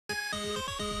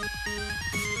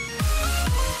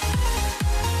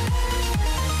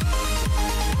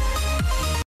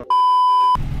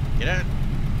Get in.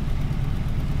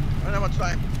 I don't know much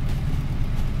time.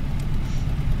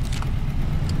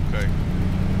 Okay.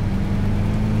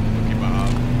 Keep my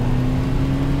arm.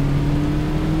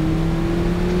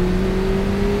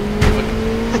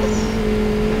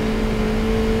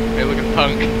 Hey, look at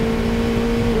Punk.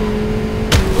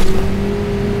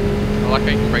 I like how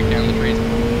you can break down the trees.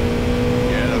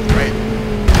 Yeah, that's great.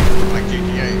 Like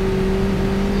GTA.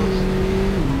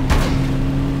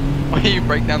 Why do you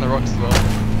break down the rocks as well?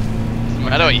 Doesn't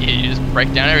matter what you just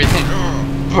break down everything.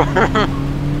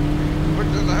 Look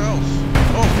in the house.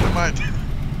 Oh, never mind.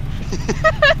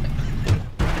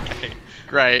 Okay,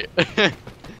 great.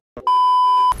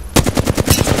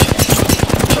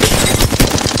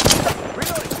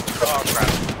 Oh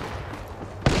crap.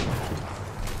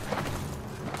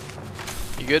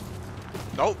 You good?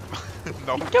 Nope.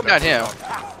 Nope. Come down here.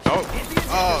 Nope.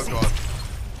 Oh god.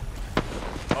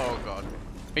 Oh god.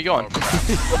 Where you going? Oh, crap.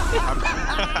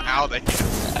 I'm out of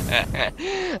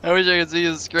here. I wish I could see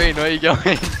your screen. Where are you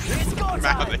going? I'm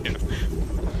out of here.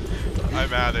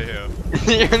 I'm out of here.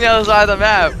 You're on the other side of the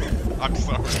map. I'm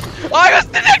sorry. Oh, I got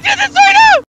connected this right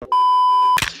now!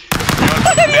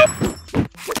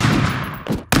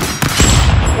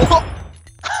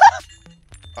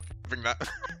 Bring that.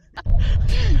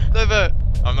 Never.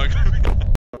 I'm not gonna.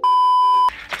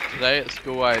 Today at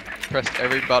school, I pressed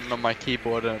every button on my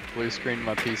keyboard and it blue screened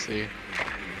my PC.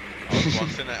 I was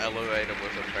once in an elevator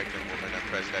with a pregnant woman and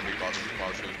pressed every button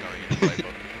while she was going into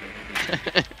labor.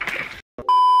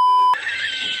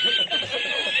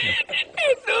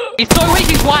 He's so weak,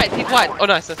 he's white, he's white. Oh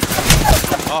nice.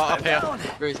 Oh, up here.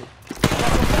 Where is he?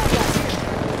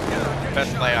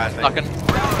 Best player, I think. Fucking.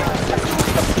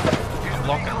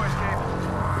 Locking.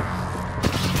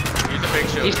 He's a big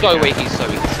shield. He's so weak, he's so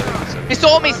weak, he's so weak, he's so weak. He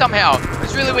saw me somehow.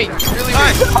 It's really weak. Really weak.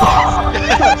 Nice.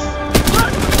 Yes.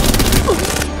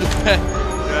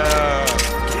 Yeah.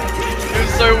 He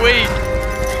was so weak.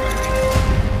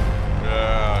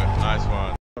 Yeah. Nice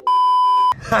one.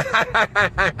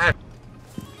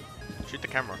 Shoot the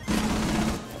camera.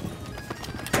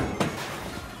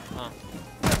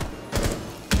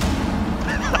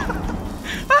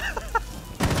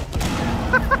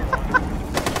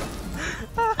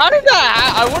 How did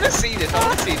that? I want to see this, I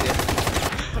want to see this.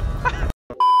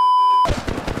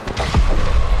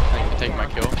 I can take my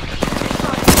kill.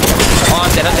 Oh,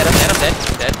 I'm dead, I'm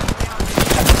dead.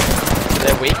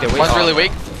 They're weak, they're weak. One's Oh, really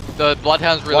weak. The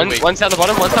Bloodhound's really weak. One's down the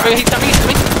bottom, one's coming, he's coming.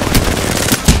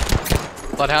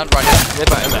 Bloodhound right here.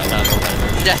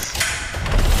 Yes.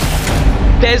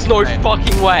 There's no Right.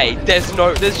 fucking way. There's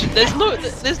no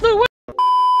way.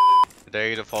 I dare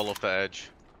you to fall off the edge.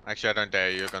 Actually, I don't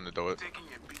dare you, you're gonna do it.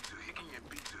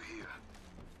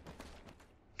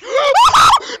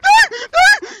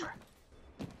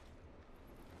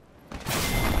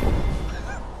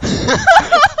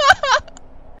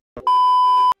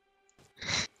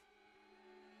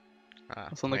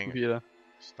 It's on the playing- computer.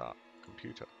 Start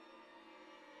computer.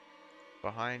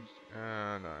 Behind.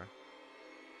 No.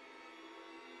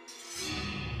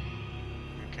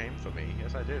 You came for me.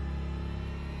 Yes, I did.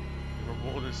 The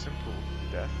reward is simple: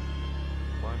 death,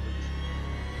 blinded.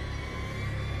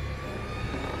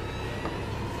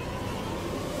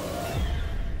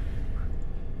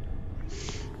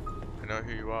 I know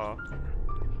who you are.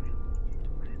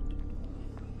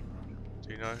 Do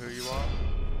you know who you are?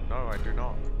 No, I do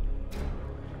not.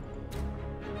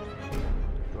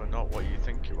 You are not what you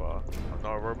think you are. I'm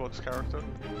not a Roblox character.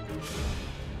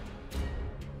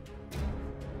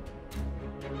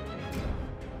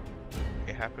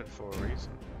 It happened for a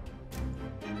reason.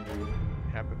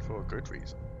 It happened for a good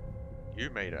reason. You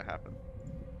made it happen.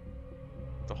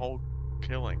 The whole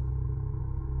killing.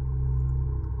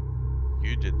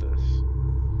 You did this.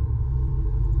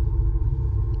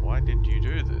 Why did you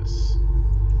do this?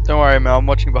 Don't worry, Mel. I'm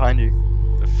watching behind you.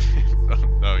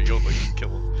 No, you're the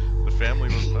killer. The family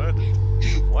was murdered.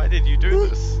 Why did you do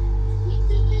this?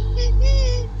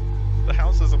 The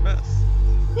house is a mess.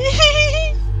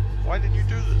 Why did you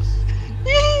do this?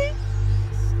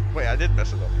 Wait, I did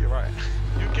mess it up. You're right.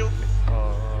 You killed me.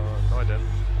 No, I didn't.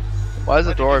 Why is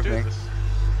the Why door did you do opening? this?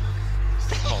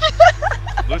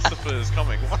 Lucifer is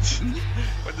coming. What?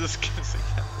 When does this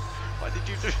again? Why did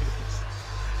you do this?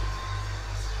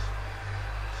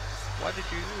 Why did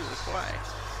you do this? Why?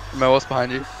 Mel, what's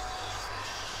behind you?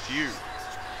 To you.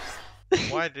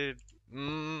 Why did?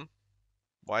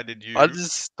 Why did you I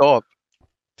just stop.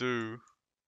 do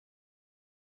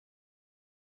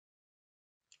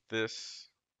this?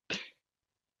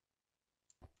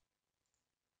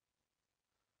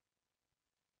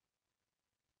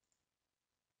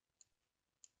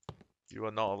 You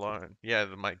are not alone. Yeah,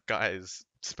 my guy is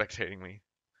spectating me.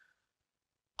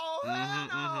 No,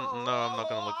 I'm not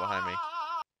gonna look behind me.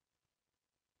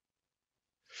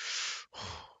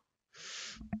 Oh,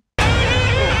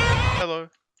 hello.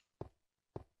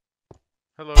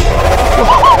 Hello.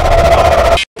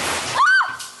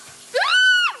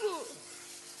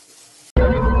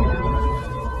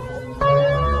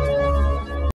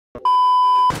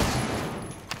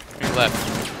 Left.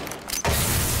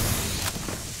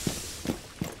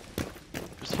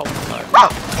 Just hold tight.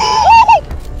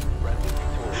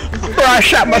 I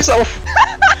shot myself.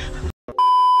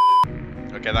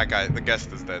 Okay, that guy, the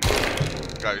guest is dead.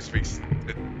 The guy who speaks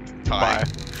Thai. Bye.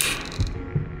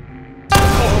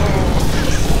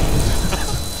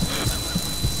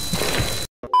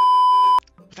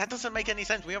 That doesn't make any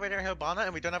sense. We already have Hibana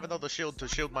and we don't have another shield to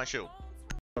shield my shield.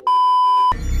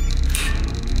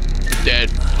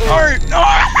 Dead. No! No!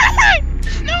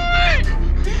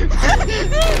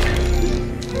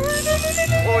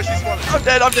 Oh, she's one. I'm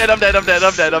dead. I'm dead. I'm dead. I'm dead.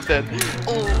 I'm dead. I'm dead.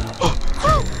 Oh,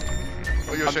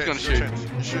 your I'm just chance, gonna your chance.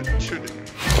 You shoot it.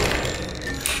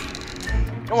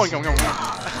 Come on, come on, come on.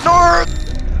 No!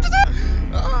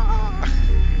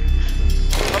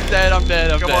 I'm dead. I'm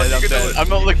dead. I'm Come dead. on, you I'm can do dead. it. I'm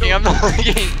not You can looking. do I'm not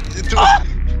looking.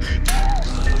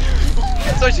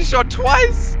 So she shot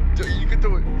twice. You can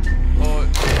do it. Oh,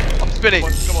 I'm spinning.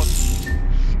 come on.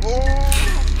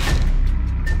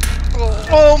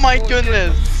 Oh my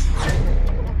goodness.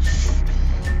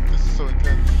 This is so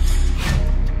intense.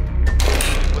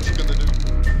 What's he gonna do?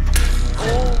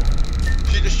 Oh!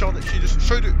 She just shot it. She just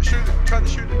shoot it. Shoot it. Try to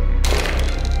shoot it.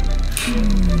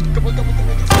 Come on, come on, come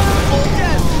on.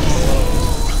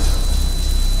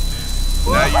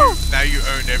 Oh yes! Now you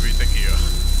own everything here.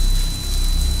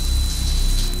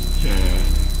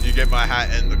 You get my hat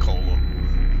and the cola.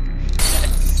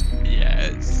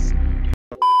 Yes.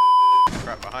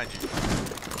 Crap behind you.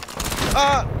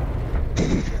 Ah!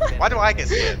 Why do I get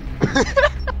scared?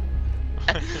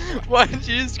 Why did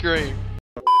you scream?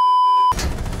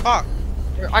 Fuck!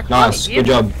 Nice, good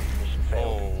job.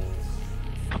 Oh.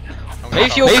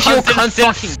 Make your cunt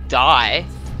fucking die.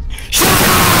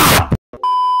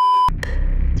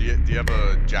 Do you have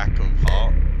a Jack of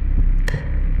Heart?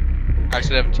 I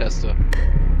should have a Chester.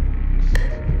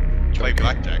 Play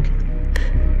blackjack.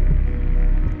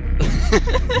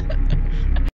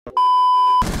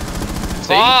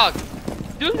 Fuck!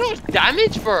 Doing so much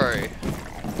damage, bro.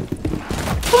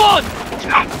 Come on!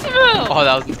 Oh,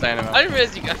 that was insane. I didn't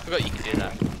realize I forgot you could do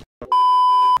that.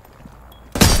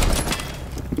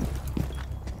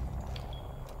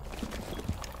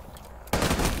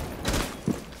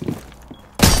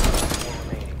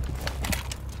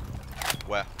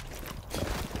 Where?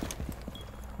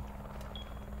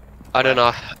 I don't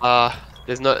know.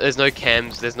 There's no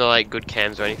cams. There's no like good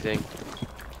cams or anything.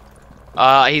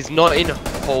 He's not in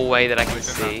hallway that I can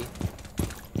see.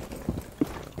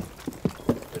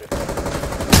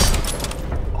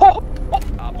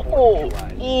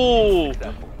 Oh!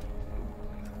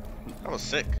 That was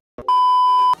sick.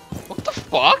 What the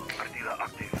fuck?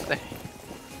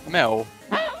 Mel.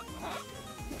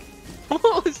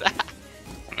 What was that?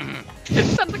 It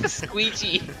sounds like a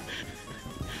squeegee.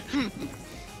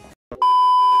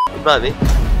 Remind me.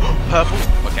 Purple?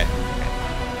 Okay.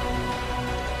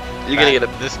 You're gonna get a.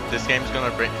 This game's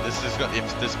gonna bring.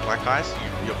 If this black ice,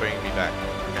 you're bringing me back.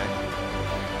 Okay.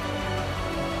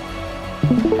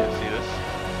 See this?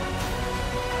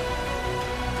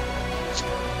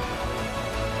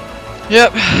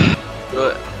 Yep.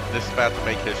 Good. This is about to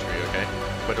make history. Okay.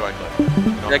 Where do I click?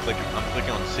 No, I'm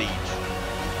clicking on siege.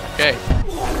 Okay.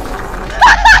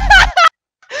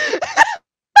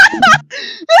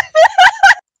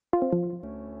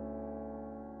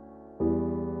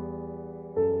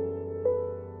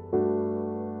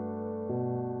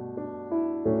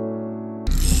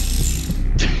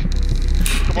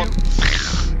 Come on.